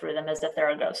right through them as if they're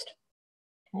a ghost.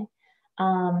 Okay,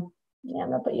 yeah, I'm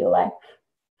gonna put you away.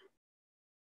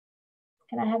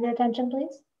 Can I have your attention,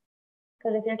 please?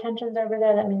 Because if your attention's over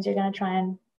there, that means you're gonna try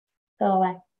and go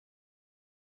away.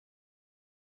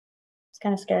 It's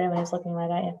kind of scary when he's looking right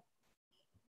at you.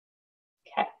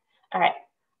 Okay, all right.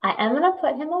 I am gonna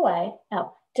put him away.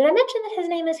 Oh, did I mention that his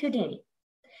name is Houdini?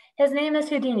 His name is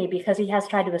Houdini because he has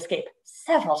tried to escape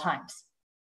several times.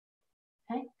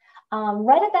 Okay.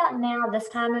 Right about now, this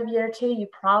time of year too, you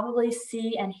probably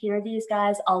see and hear these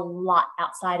guys a lot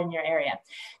outside in your area.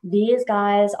 These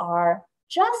guys are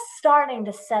just starting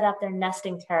to set up their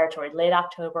nesting territory, late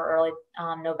October, early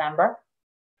November.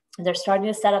 They're starting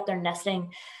to set up their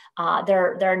nesting,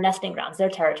 their nesting grounds, their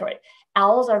territory.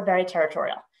 Owls are very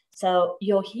territorial. So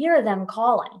you'll hear them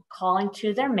calling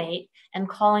to their mate and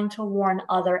calling to warn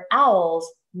other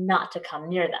owls not to come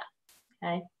near them.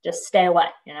 Okay, just stay away,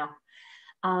 you know.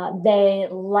 They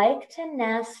like to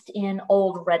nest in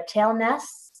old red tail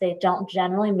nests. They don't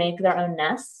generally make their own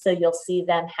nests, so you'll see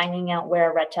them hanging out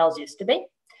where red tails used to be.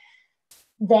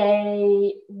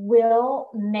 They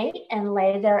will mate and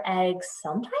lay their eggs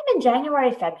sometime in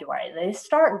January, February. They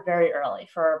start very early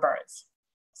for birds.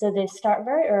 So they start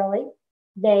very early.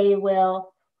 They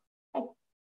will, hey,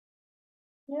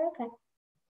 you're okay.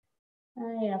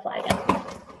 You're gonna fly again.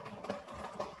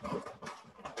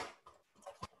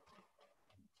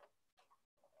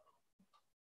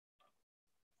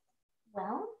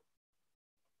 Well,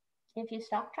 if you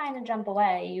stop trying to jump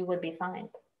away, you would be fine.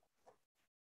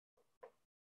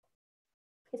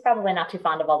 He's probably not too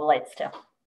fond of all the lights too.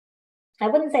 I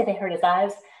wouldn't say they hurt his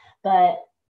eyes, but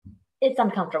it's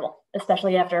uncomfortable,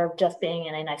 especially after just being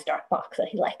in a nice dark box that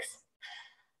he likes.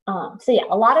 So yeah,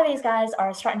 a lot of these guys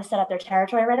are starting to set up their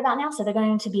territory right about now. So they're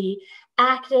going to be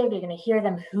active. You're going to hear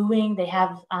them hooing. They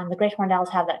have, the great horned owls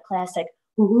have that classic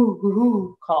hoo hoo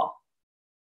hoo call.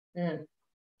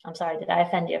 I'm sorry, did I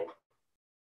offend you?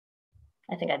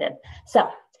 I think I did. So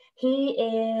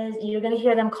you're going to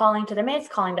hear them calling to their mates,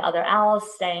 calling to other owls,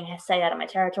 saying, stay out of my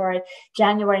territory.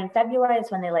 January and February is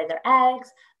when they lay their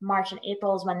eggs. March and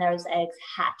April is when those eggs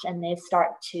hatch and they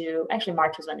start to, actually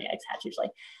March is when the eggs hatch usually.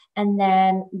 And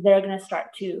then they're going to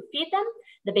start to feed them.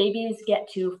 The babies get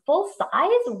to full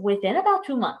size within about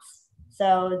 2 months.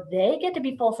 So they get to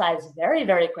be full size very,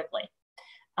 very quickly.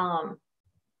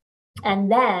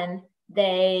 And then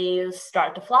they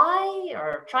start to fly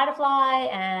or try to fly,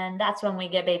 and that's when we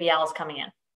get baby owls coming in.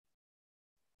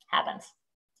 Happens,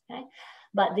 okay?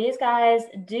 But these guys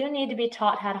do need to be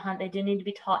taught how to hunt. They do need to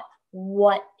be taught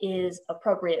what is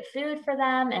appropriate food for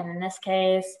them, and in this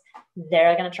case,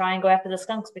 they're going to try and go after the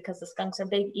skunks because the skunks are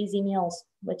big, easy meals,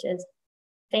 which is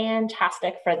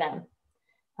fantastic for them.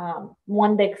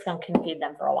 One big skunk can feed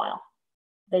them for a while.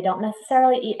 They don't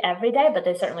necessarily eat every day, but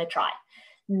they certainly try.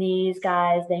 These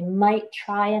guys, they might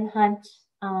try and hunt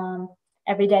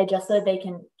every day just so they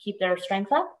can keep their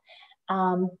strength up.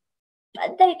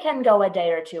 But they can go a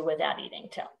day or two without eating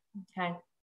too, okay?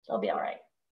 So it'll be all right.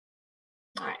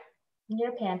 All right,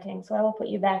 you're panting, so I will put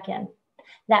you back in.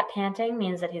 That panting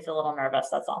means that he's a little nervous,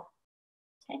 that's all.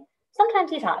 Okay.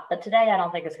 Sometimes he's hot, but today I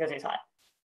don't think it's because he's hot.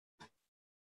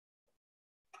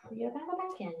 You're gonna go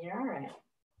back in, you're all right.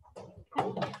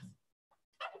 Okay.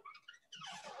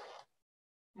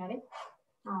 Ready?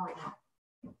 Oh my God.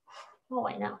 Oh,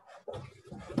 I know.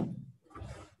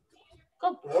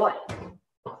 Good boy.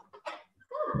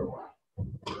 Good boy.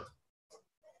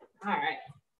 All right.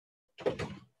 Like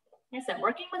I said,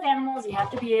 working with animals, you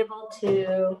have to be able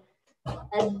to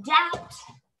adapt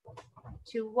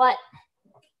to what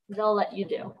they'll let you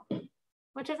do,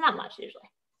 which is not much usually.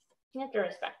 You have to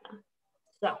respect them.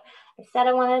 So I said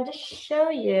I wanted to show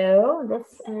you, this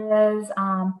is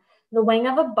the wing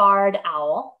of a barred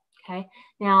owl, okay?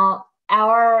 Now,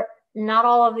 not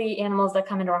all of the animals that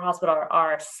come into our hospital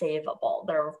are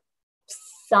savable.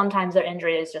 Sometimes their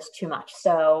injury is just too much.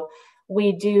 So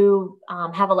we do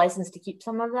have a license to keep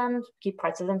some of them, keep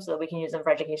parts of them so that we can use them for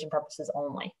education purposes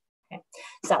only. Okay.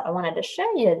 So I wanted to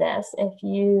show you this. If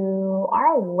you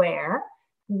are aware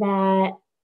that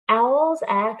owls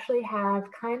actually have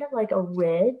kind of like a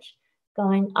ridge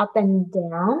going up and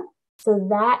down. So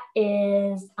that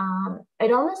is,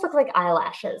 it almost looks like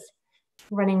eyelashes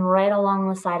running right along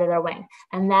the side of their wing.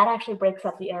 And that actually breaks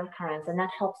up the air currents, and that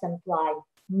helps them fly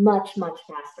much, much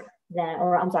faster than,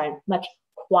 or I'm sorry, much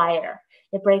quieter.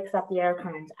 It breaks up the air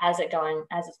currents as it's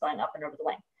going up and over the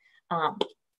wing.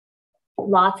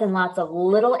 Lots and lots of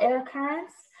little air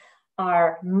currents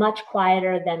are much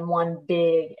quieter than one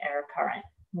big air current,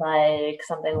 like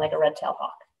something like a red-tailed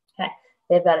hawk. Okay,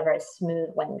 they've got a very smooth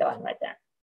wing going right there.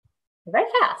 They're very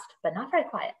fast, but not very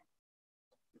quiet.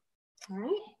 All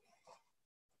right.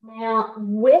 Now,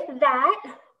 with that,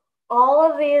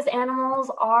 all of these animals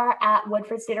are at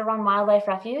Woodford Cedar Run Wildlife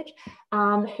Refuge.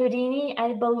 Houdini,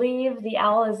 I believe the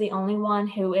owl is the only one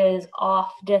who is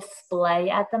off display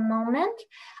at the moment.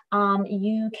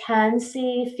 You can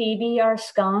see Phoebe, our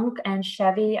skunk, and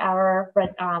Chevy, our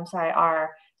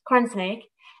corn snake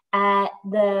at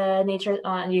the nature,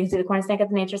 you can see the corn snake at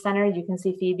the nature center. You can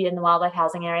see Phoebe in the wildlife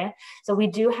housing area. So we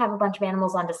do have a bunch of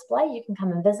animals on display. You can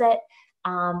come and visit.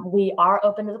 We are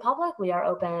open to the public. We are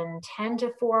open 10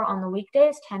 to 4 on the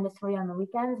weekdays, 10 to 3 on the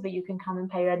weekends, but you can come and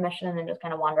pay your admission and then just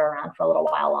kind of wander around for a little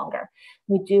while longer.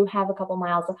 We do have a couple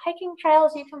miles of hiking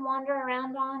trails you can wander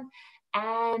around on.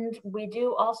 And we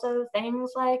do also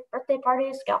things like birthday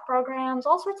parties, scout programs,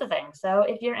 all sorts of things. So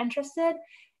if you're interested,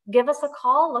 give us a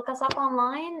call, look us up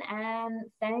online, and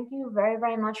thank you very,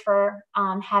 very much for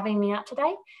having me out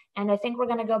today. And I think we're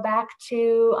going to go back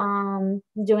to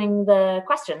doing the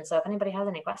questions. So if anybody has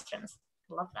any questions,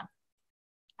 I love them.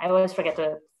 I always forget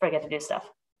to do stuff.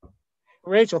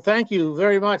 Rachel, thank you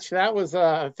very much. That was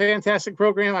a fantastic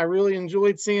program. I really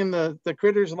enjoyed seeing the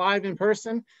critters live in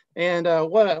person. And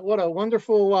what a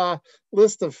wonderful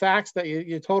list of facts that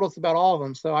you told us about all of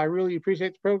them. So I really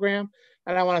appreciate the program.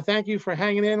 And I want to thank you for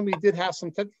hanging in. We did have some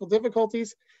technical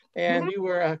difficulties, and you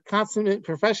were a consummate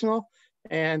professional,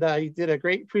 and you did a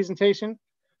great presentation.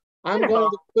 I'm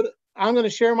going to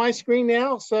share my screen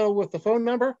now. So with the phone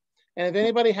number, and if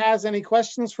anybody has any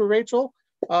questions for Rachel,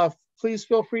 please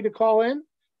feel free to call in,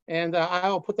 and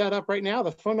I'll put that up right now,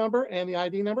 the phone number and the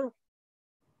ID number.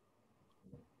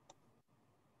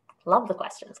 Love the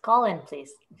questions. Call in,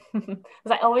 please, because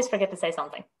I always forget to say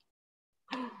something.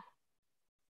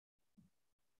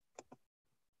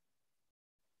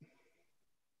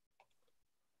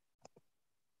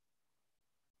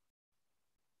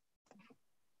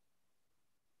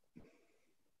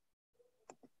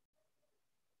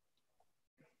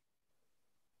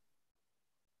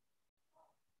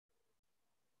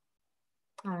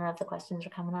 I don't know if the questions are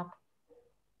coming up.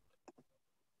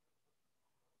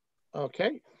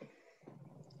 Okay.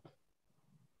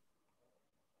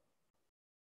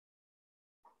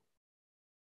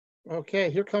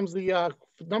 Okay, here comes the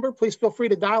number. Please feel free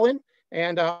to dial in,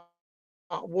 and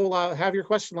we'll have your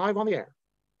question live on the air.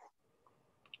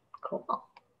 Cool.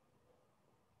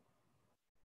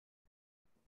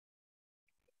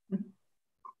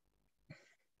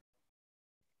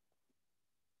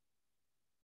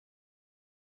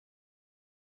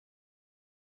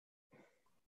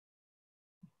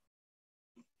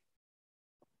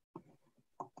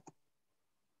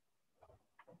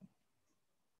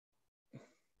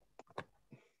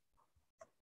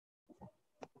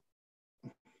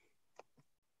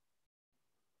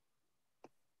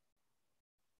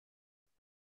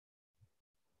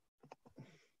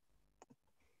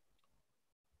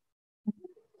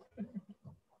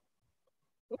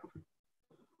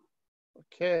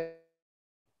 Okay.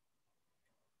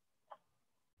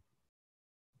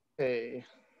 Okay.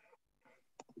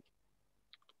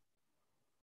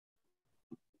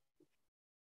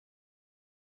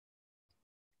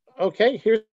 Okay,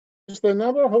 here's the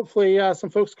number. Hopefully some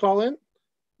folks call in.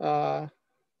 As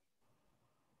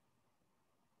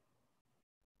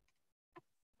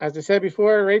I said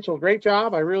before, Rachel, great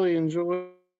job. I really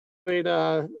enjoyed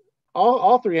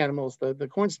all three animals, the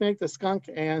corn snake, the skunk,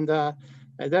 and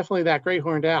definitely that great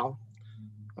horned owl.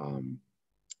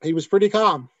 He was pretty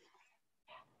calm.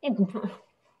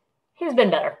 He's been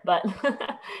better, but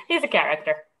he's a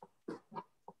character.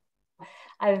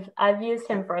 I've used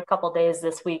him for a couple days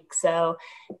this week, so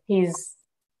I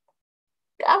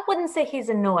wouldn't say he's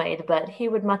annoyed, but he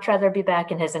would much rather be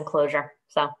back in his enclosure.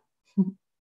 So.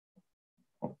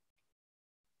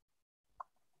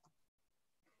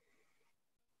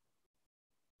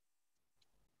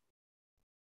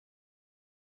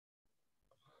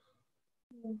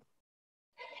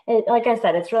 Like I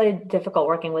said, it's really difficult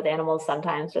working with animals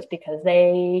sometimes just because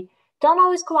they don't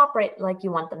always cooperate like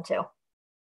you want them to.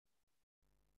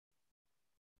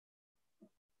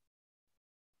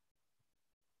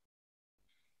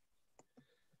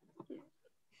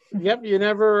 Yep, you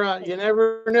never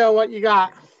know what you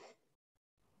got.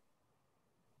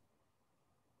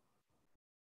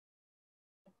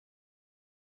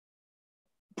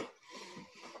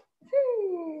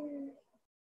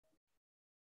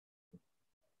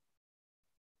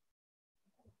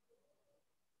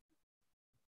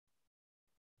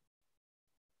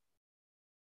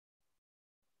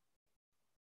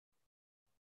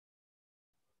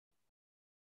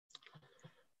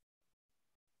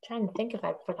 Trying to think if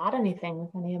I forgot anything with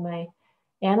any of my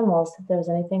animals, if there was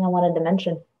anything I wanted to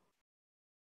mention.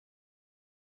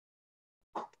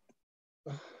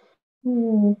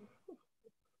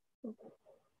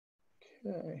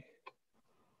 Okay.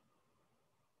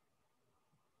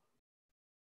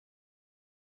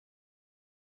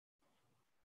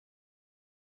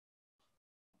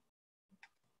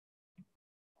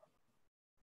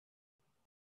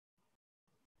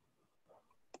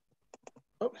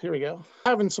 Oh, here we go.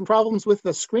 Having some problems with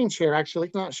the screen share, actually,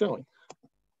 not showing.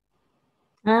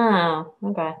 Oh,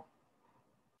 okay.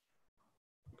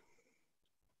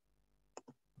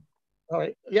 All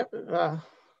right. Yep.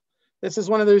 This is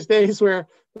one of those days where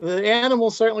the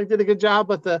animals certainly did a good job,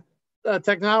 but the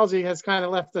technology has kind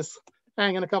of left us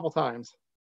hanging a couple times.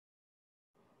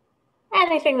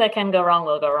 Anything that can go wrong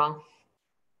will go wrong.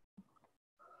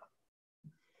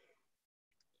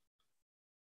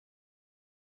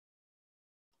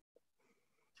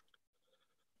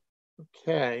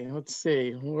 Okay, let's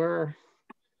see.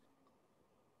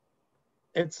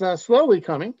 It's slowly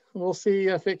coming. We'll see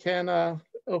if it can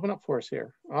open up for us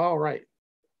here. All right.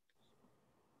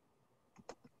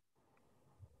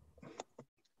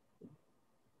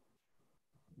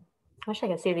 I wish I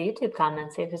could see the YouTube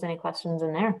comments, see if there's any questions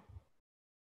in there.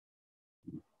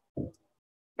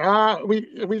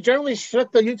 We generally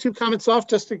shut the YouTube comments off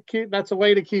just to keep, that's a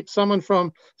way to keep someone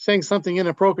from saying something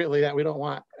inappropriately that we don't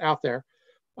want out there.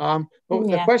 But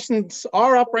the questions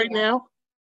are up right now.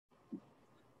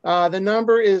 The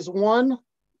number is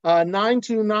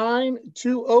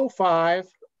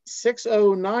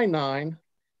 1-929-205-6099.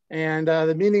 And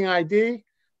the meeting ID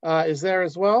is there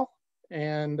as well.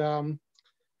 And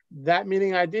that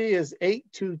meeting ID is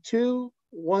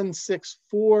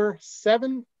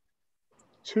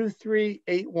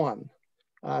 822-1647-2381.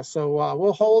 So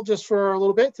we'll hold just for a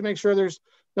little bit to make sure there's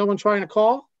no one trying to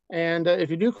call. And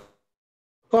if you do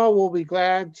call, we'll be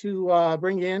glad to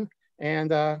bring you in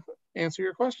and answer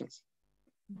your questions.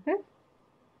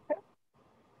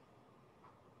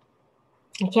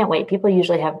 I can't wait. People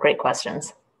usually have great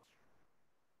questions.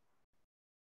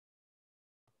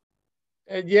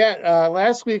 And yeah,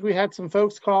 last week we had some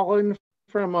folks call in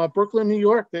from Brooklyn, New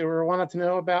York. They wanted to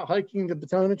know about hiking the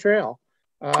Batona Trail.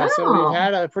 So we've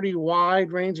had a pretty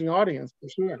wide-ranging audience for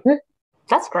sure.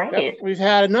 That's great. Yep. We've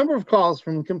had a number of calls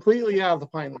from completely out of the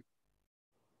Pineland.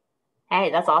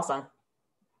 Hey, that's awesome.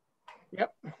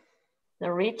 Yep.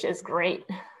 The reach is great.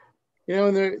 You know,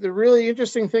 and the really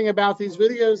interesting thing about these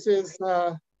videos is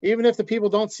even if the people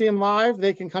don't see them live,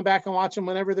 they can come back and watch them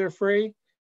whenever they're free.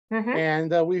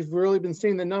 And we've really been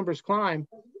seeing the numbers climb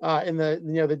in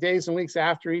the days and weeks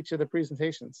after each of the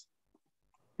presentations.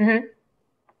 It's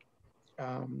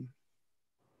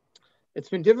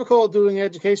been difficult doing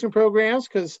education programs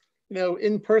because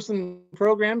in-person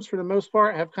programs for the most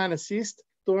part have kind of ceased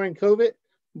during COVID,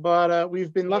 but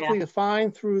we've been lucky to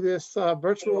find through this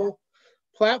virtual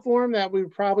platform that we're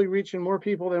probably reaching more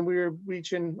people than we were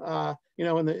reaching in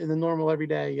the normal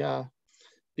everyday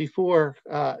before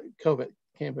COVID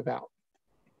came about.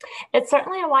 It's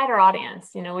certainly a wider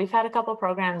audience. You know, we've had a couple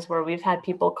programs where we've had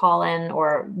people call in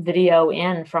or video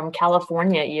in from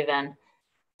California even.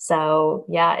 So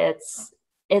yeah, it's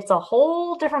a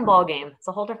whole different ballgame. It's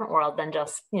a whole different world than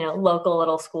just, local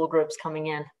little school groups coming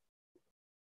in.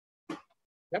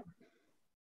 Yep.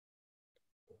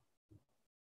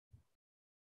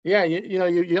 Yeah,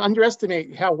 you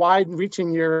underestimate how wide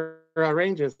reaching your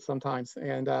ranges sometimes.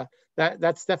 And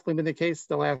that's definitely been the case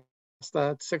the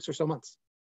last 6 or so months.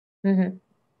 Mm-hmm.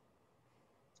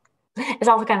 It's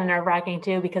also kind of nerve-wracking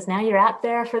too, because now you're out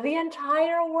there for the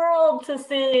entire world to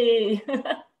see.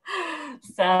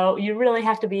 So you really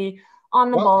have to be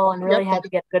on the ball and really have to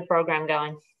get a good program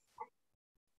going.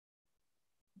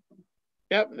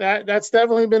 Yep, that's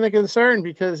definitely been a concern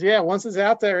because, yeah, once it's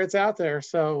out there, it's out there.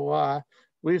 So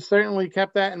we've certainly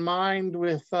kept that in mind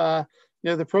with, the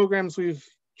programs we've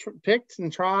picked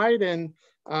and tried. And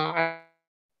I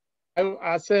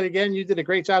said, again, you did a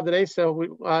great job today.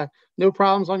 So no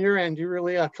problems on your end. You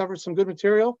really covered some good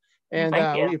material, and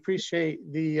we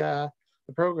appreciate the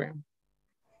program.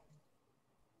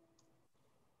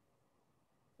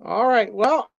 All right.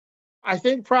 Well, I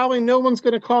think probably no one's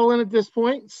going to call in at this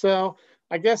point. So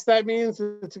I guess that means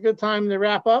it's a good time to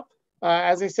wrap up.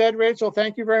 As I said, Rachel,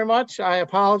 thank you very much. I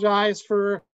apologize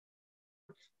for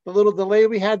the little delay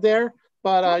we had there,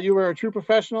 but you were a true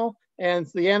professional, and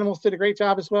the animals did a great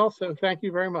job as well. So thank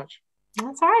you very much.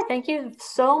 That's all right. Thank you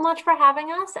so much for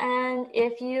having us. And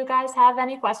if you guys have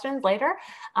any questions later,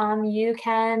 you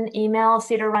can email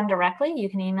Cedar Run directly.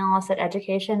 You can email us at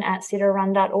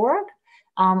education@cedarrun.org.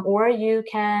 Or you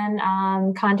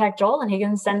can contact Joel and he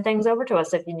can send things over to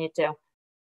us if you need to.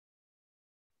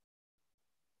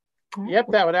 Yep,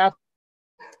 that would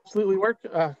absolutely work.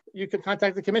 You can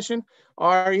contact the commission.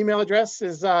 Our email address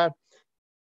is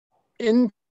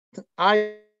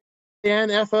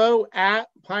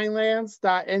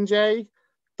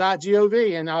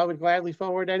info@pinelands.nj.gov, and I would gladly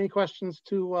forward any questions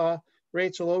to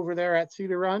Rachel over there at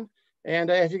Cedar Run.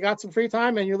 And if you got some free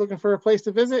time and you're looking for a place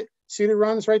to visit, Cedar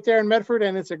Run is right there in Medford,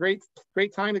 and it's a great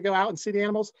time to go out and see the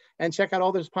animals and check out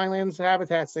all those Pinelands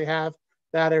habitats they have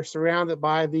that are surrounded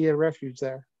by the refuge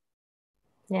there.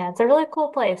 Yeah, it's a really cool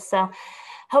place. So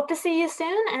hope to see you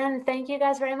soon, and thank you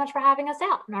guys very much for having us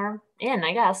out, or in,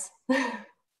 I guess.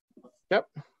 Yep.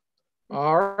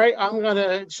 All right, I'm going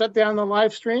to shut down the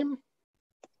live stream.